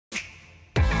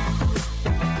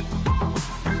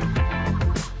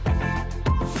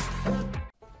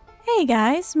Hey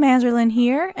guys, Manderlin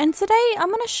here, and today I'm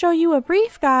going to show you a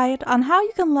brief guide on how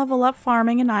you can level up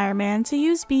farming in Ironman to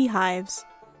use beehives.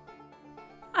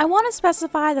 I want to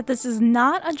specify that this is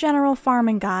not a general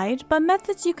farming guide, but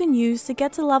methods you can use to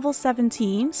get to level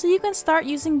 17 so you can start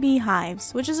using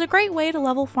beehives, which is a great way to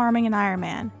level farming in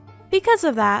Ironman. Because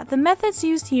of that, the methods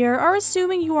used here are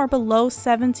assuming you are below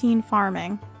 17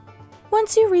 farming.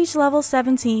 Once you reach level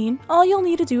 17, all you'll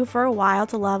need to do for a while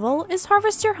to level is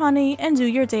harvest your honey and do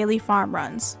your daily farm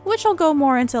runs, which I'll go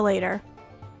more into later.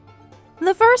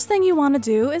 The first thing you want to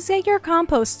do is get your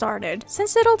compost started,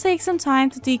 since it'll take some time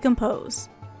to decompose.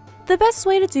 The best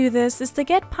way to do this is to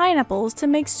get pineapples to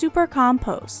make super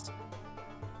compost.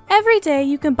 Every day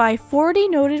you can buy 40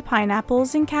 noted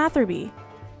pineapples in Catherby.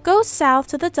 Go south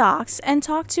to the docks and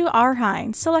talk to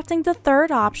Arhine, selecting the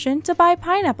third option to buy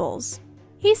pineapples.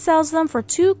 He sells them for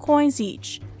 2 coins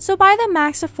each, so buy the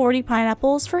max of 40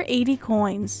 pineapples for 80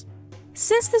 coins.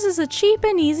 Since this is a cheap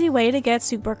and easy way to get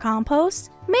super compost,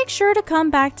 make sure to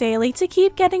come back daily to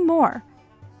keep getting more.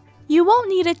 You won't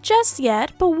need it just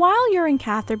yet, but while you're in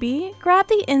Catherby, grab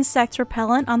the insect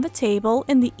repellent on the table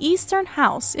in the eastern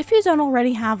house if you don't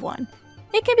already have one.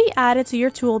 It can be added to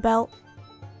your tool belt.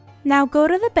 Now go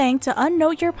to the bank to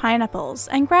unnote your pineapples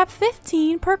and grab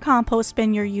 15 per compost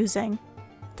bin you're using.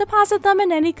 Deposit them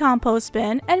in any compost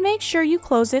bin and make sure you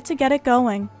close it to get it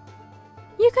going.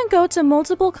 You can go to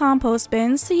multiple compost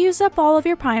bins to use up all of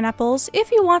your pineapples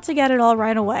if you want to get it all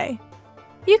right away.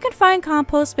 You can find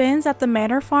compost bins at the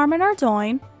Manor Farm in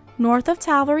Ardoyne, north of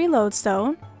Talvery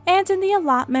Lodestone, and in the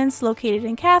allotments located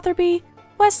in Catherby,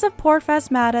 west of Port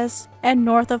Phasmatis, and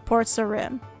north of Port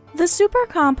Sarim. The super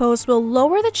compost will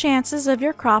lower the chances of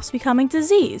your crops becoming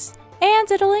diseased,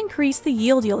 and it'll increase the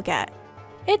yield you'll get.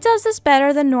 It does this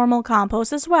better than normal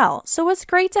compost as well, so it's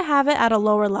great to have it at a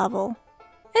lower level.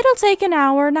 It'll take an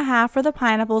hour and a half for the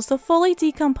pineapples to fully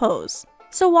decompose,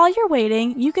 so while you're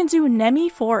waiting, you can do Nemi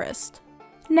Forest.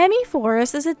 Nemi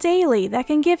Forest is a daily that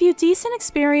can give you decent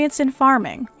experience in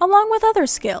farming, along with other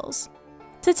skills.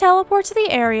 To teleport to the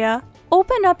area,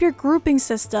 open up your grouping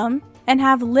system and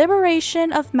have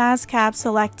Liberation of Mazcab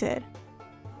selected.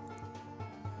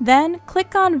 Then,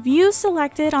 click on View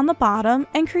Selected on the bottom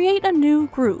and create a new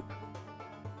group.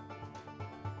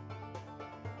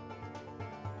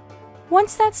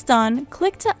 Once that's done,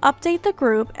 click to update the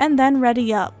group and then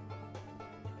Ready Up.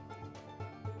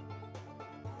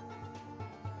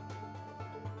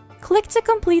 Click to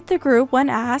complete the group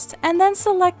when asked and then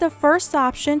select the first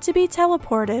option to be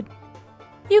teleported.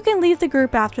 You can leave the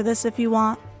group after this if you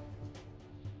want.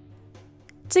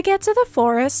 To get to the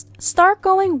forest, start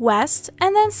going west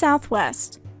and then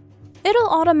southwest. It'll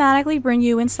automatically bring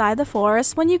you inside the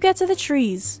forest when you get to the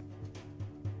trees.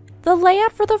 The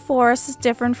layout for the forest is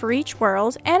different for each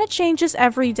world and it changes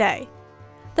every day.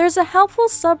 There's a helpful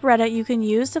subreddit you can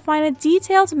use to find a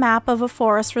detailed map of a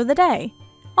forest for the day.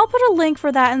 I'll put a link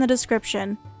for that in the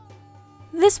description.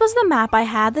 This was the map I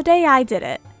had the day I did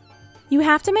it. You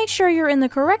have to make sure you're in the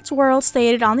correct world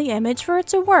stated on the image for it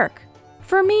to work.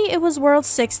 For me, it was World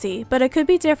 60, but it could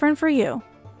be different for you.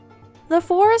 The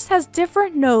forest has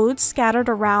different nodes scattered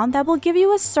around that will give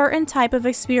you a certain type of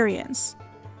experience.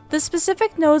 The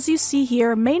specific nodes you see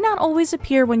here may not always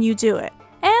appear when you do it,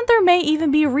 and there may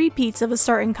even be repeats of a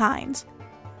certain kind.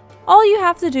 All you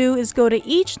have to do is go to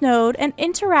each node and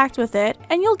interact with it,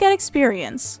 and you'll get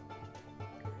experience.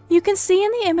 You can see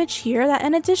in the image here that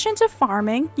in addition to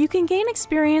farming, you can gain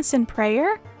experience in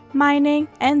prayer, mining,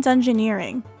 and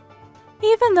dungeoneering.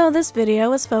 Even though this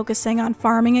video is focusing on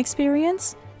farming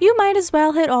experience, you might as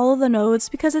well hit all of the nodes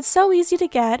because it's so easy to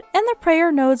get, and the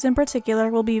prayer nodes in particular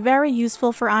will be very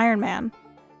useful for Ironman.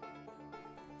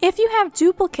 If you have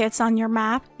duplicates on your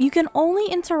map, you can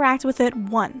only interact with it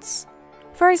once.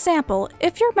 For example,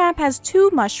 if your map has 2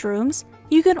 mushrooms,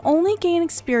 you can only gain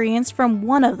experience from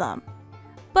one of them.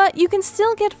 But you can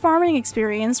still get farming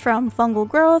experience from fungal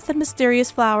growth and mysterious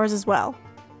flowers as well.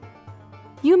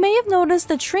 You may have noticed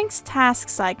the Trink's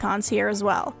tasks icons here as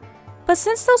well, but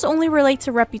since those only relate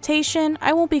to reputation,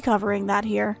 I won't be covering that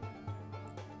here.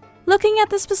 Looking at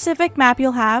the specific map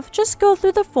you'll have, just go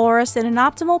through the forest in an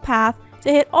optimal path to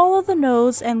hit all of the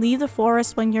nodes and leave the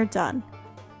forest when you're done.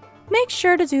 Make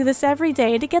sure to do this every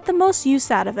day to get the most use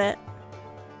out of it.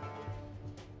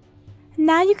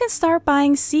 Now you can start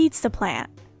buying seeds to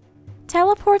plant.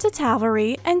 Teleport to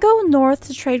Talvery and go north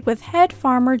to trade with Head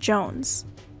Farmer Jones.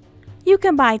 You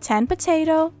can buy 10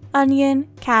 potato, onion,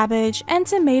 cabbage, and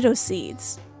tomato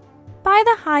seeds. Buy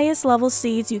the highest level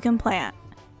seeds you can plant.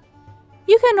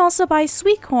 You can also buy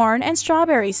sweet corn and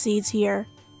strawberry seeds here.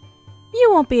 You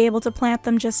won't be able to plant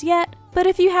them just yet, but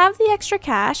if you have the extra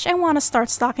cash and want to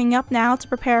start stocking up now to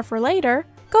prepare for later,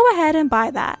 go ahead and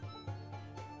buy that.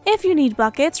 If you need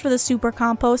buckets for the super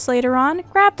compost later on,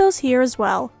 grab those here as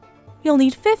well. You'll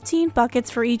need 15 buckets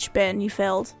for each bin you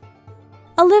filled.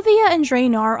 Olivia in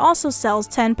Draenor also sells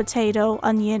 10 potato,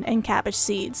 onion, and cabbage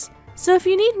seeds, so if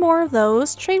you need more of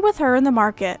those, trade with her in the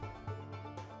market.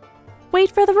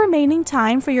 Wait for the remaining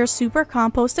time for your super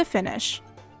compost to finish.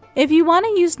 If you want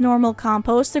to use normal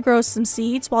compost to grow some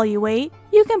seeds while you wait,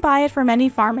 you can buy it from any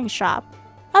farming shop.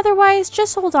 Otherwise,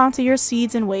 just hold on to your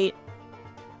seeds and wait.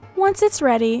 Once it's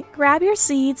ready, grab your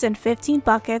seeds and 15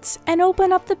 buckets and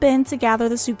open up the bin to gather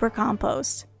the super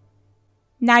compost.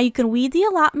 Now you can weed the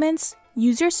allotments,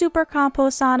 use your super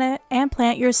compost on it, and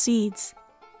plant your seeds.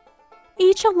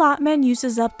 Each allotment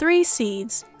uses up 3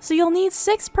 seeds, so you'll need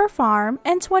 6 per farm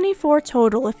and 24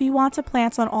 total if you want to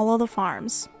plant on all of the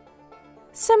farms.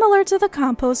 Similar to the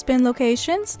compost bin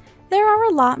locations, there are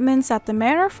allotments at the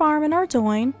Manor Farm in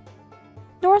Ardoyne,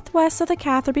 northwest of the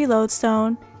Catherby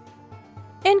Lodestone,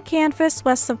 in Canvas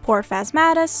west of Port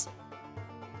Phasmatis,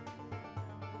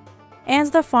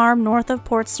 and the farm north of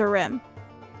Port Sarim.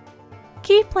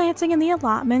 Keep planting in the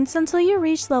allotments until you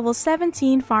reach level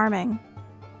 17 farming.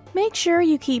 Make sure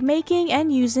you keep making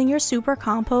and using your super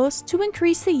compost to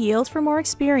increase the yield for more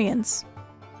experience.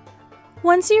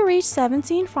 Once you reach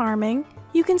 17 farming,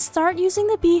 you can start using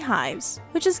the Beehives,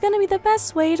 which is going to be the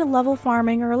best way to level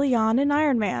farming early on in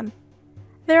Ironman.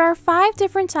 There are 5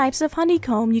 different types of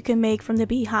honeycomb you can make from the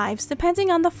Beehives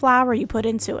depending on the flower you put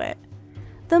into it.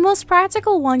 The most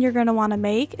practical one you're going to want to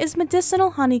make is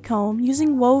medicinal honeycomb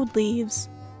using woad leaves.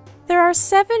 There are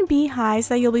 7 beehives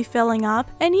that you'll be filling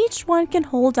up, and each one can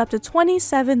hold up to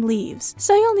 27 leaves,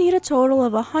 so you'll need a total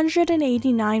of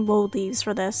 189 woad leaves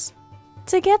for this.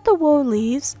 To get the woad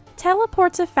leaves,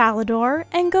 teleport to Falador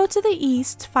and go to the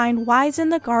east to find Wizen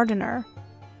the Gardener.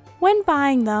 When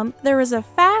buying them, there is a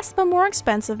fast but more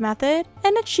expensive method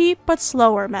and a cheap but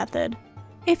slower method.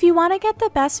 If you want to get the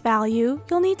best value,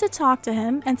 you'll need to talk to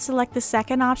him and select the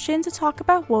second option to talk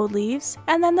about woad leaves,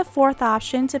 and then the fourth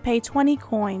option to pay 20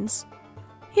 coins.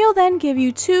 He'll then give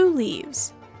you 2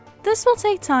 leaves. This will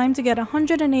take time to get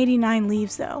 189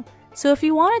 leaves though, so if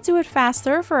you want to do it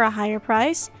faster for a higher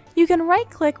price, you can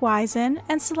right-click Wizen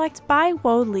and select Buy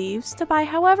Woad Leaves to buy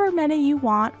however many you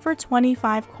want for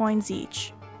 25 coins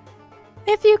each.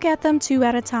 If you get them 2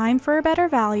 at a time for a better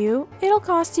value, it'll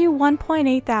cost you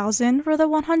 1.8 thousand for the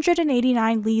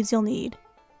 189 leaves you'll need.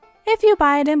 If you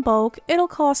buy it in bulk, it'll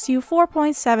cost you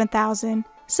 4.7 thousand,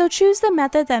 so choose the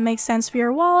method that makes sense for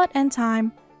your wallet and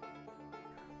time.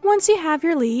 Once you have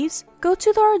your leaves, go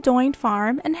to the Ardoyne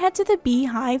farm and head to the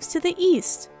Beehives to the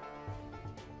east.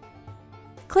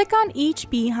 Click on each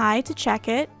beehive to check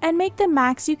it and make the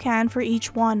max you can for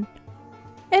each one.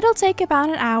 It'll take about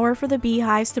an hour for the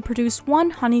beehives to produce 1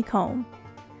 honeycomb.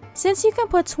 Since you can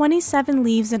put 27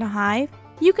 leaves in a hive,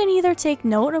 you can either take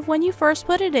note of when you first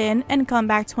put it in and come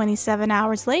back 27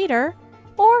 hours later,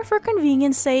 or for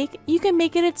convenience sake, you can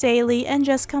make it a daily and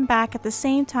just come back at the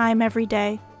same time every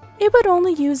day. It would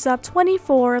only use up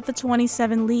 24 of the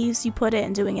 27 leaves you put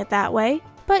in doing it that way,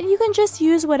 but you can just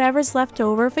use whatever's left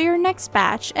over for your next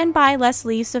batch and buy less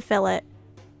leaves to fill it.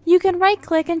 You can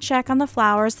right-click and check on the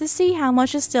flowers to see how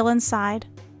much is still inside.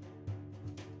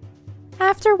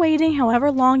 After waiting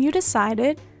however long you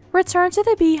decided, return to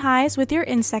the beehives with your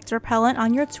insect repellent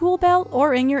on your tool belt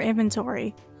or in your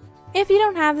inventory. If you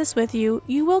don't have this with you,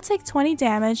 you will take 20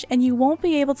 damage and you won't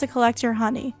be able to collect your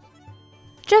honey.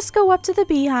 Just go up to the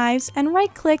beehives and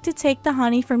right-click to take the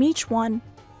honey from each one.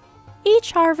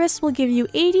 Each harvest will give you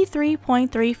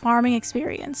 83.3 farming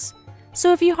experience.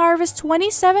 So if you harvest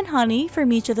 27 honey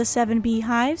from each of the 7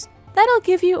 beehives, that'll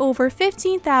give you over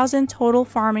 15,000 total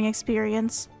farming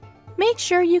experience. Make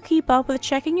sure you keep up with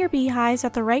checking your beehives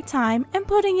at the right time and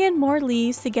putting in more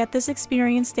leaves to get this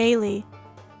experience daily.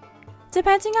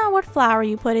 Depending on what flower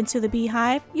you put into the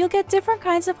beehive, you'll get different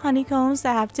kinds of honeycombs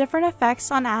that have different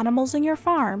effects on animals in your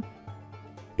farm.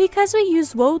 Because we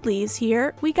used woad leaves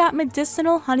here, we got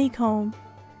medicinal honeycomb.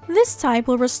 This type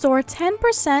will restore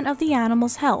 10% of the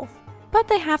animal's health, but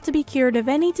they have to be cured of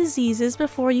any diseases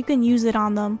before you can use it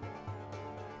on them.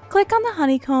 Click on the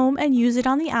honeycomb and use it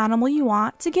on the animal you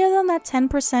want to give them that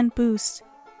 10% boost.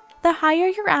 The higher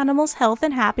your animal's health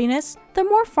and happiness, the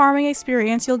more farming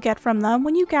experience you'll get from them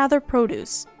when you gather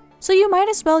produce. So you might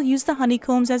as well use the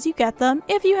honeycombs as you get them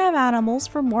if you have animals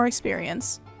for more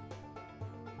experience.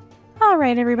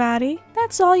 Alright everybody,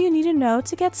 that's all you need to know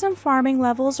to get some farming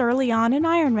levels early on in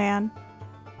Ironman.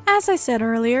 As I said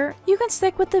earlier, you can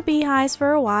stick with the beehives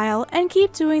for a while and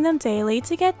keep doing them daily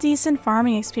to get decent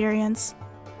farming experience.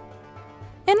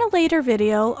 In a later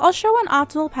video, I'll show an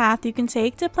optimal path you can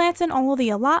take to plant in all of the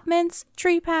allotments,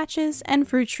 tree patches, and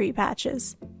fruit tree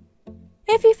patches.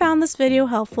 If you found this video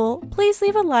helpful, please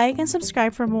leave a like and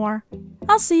subscribe for more.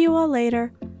 I'll see you all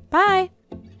later. Bye!